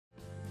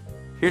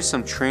Here's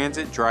some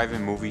transit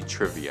drive-in movie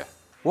trivia.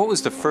 What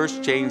was the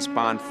first James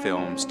Bond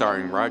film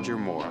starring Roger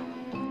Moore?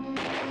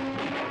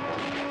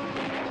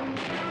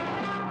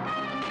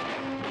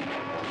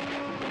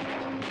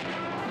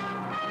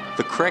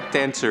 The correct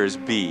answer is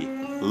B,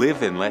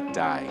 Live and Let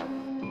Die.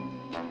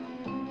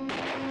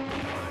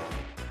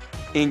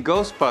 In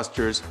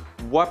Ghostbusters,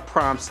 what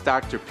prompts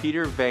Dr.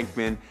 Peter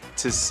Venkman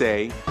to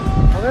say,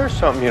 "Well, there's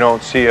something you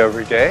don't see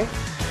every day."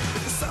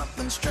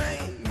 Something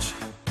strange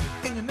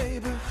in your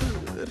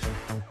neighborhood.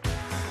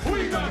 Who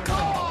you gonna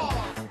call?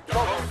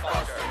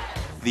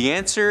 Ghostbusters. The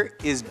answer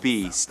is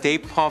B, Stay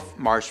Puft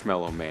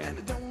Marshmallow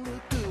Man. Don't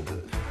look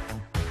good.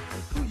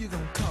 Who you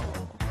gonna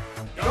call?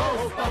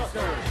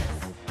 Ghostbusters.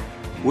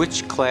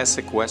 Which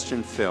classic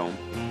Western film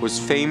was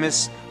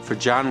famous for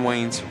John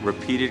Wayne's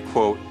repeated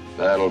quote,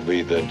 "That'll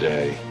be the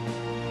day"?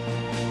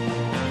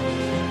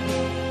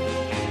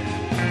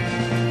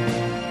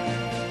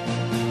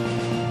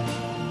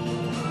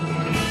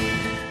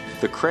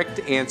 The correct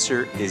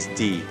answer is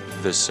D,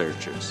 The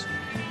Searchers.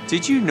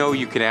 Did you know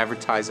you can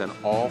advertise on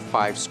all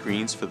 5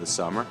 screens for the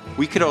summer?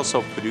 We could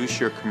also produce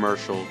your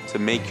commercial to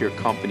make your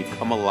company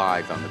come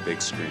alive on the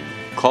big screen.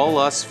 Call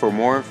us for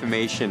more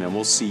information and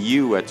we'll see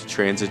you at the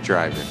Transit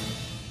Drive-In.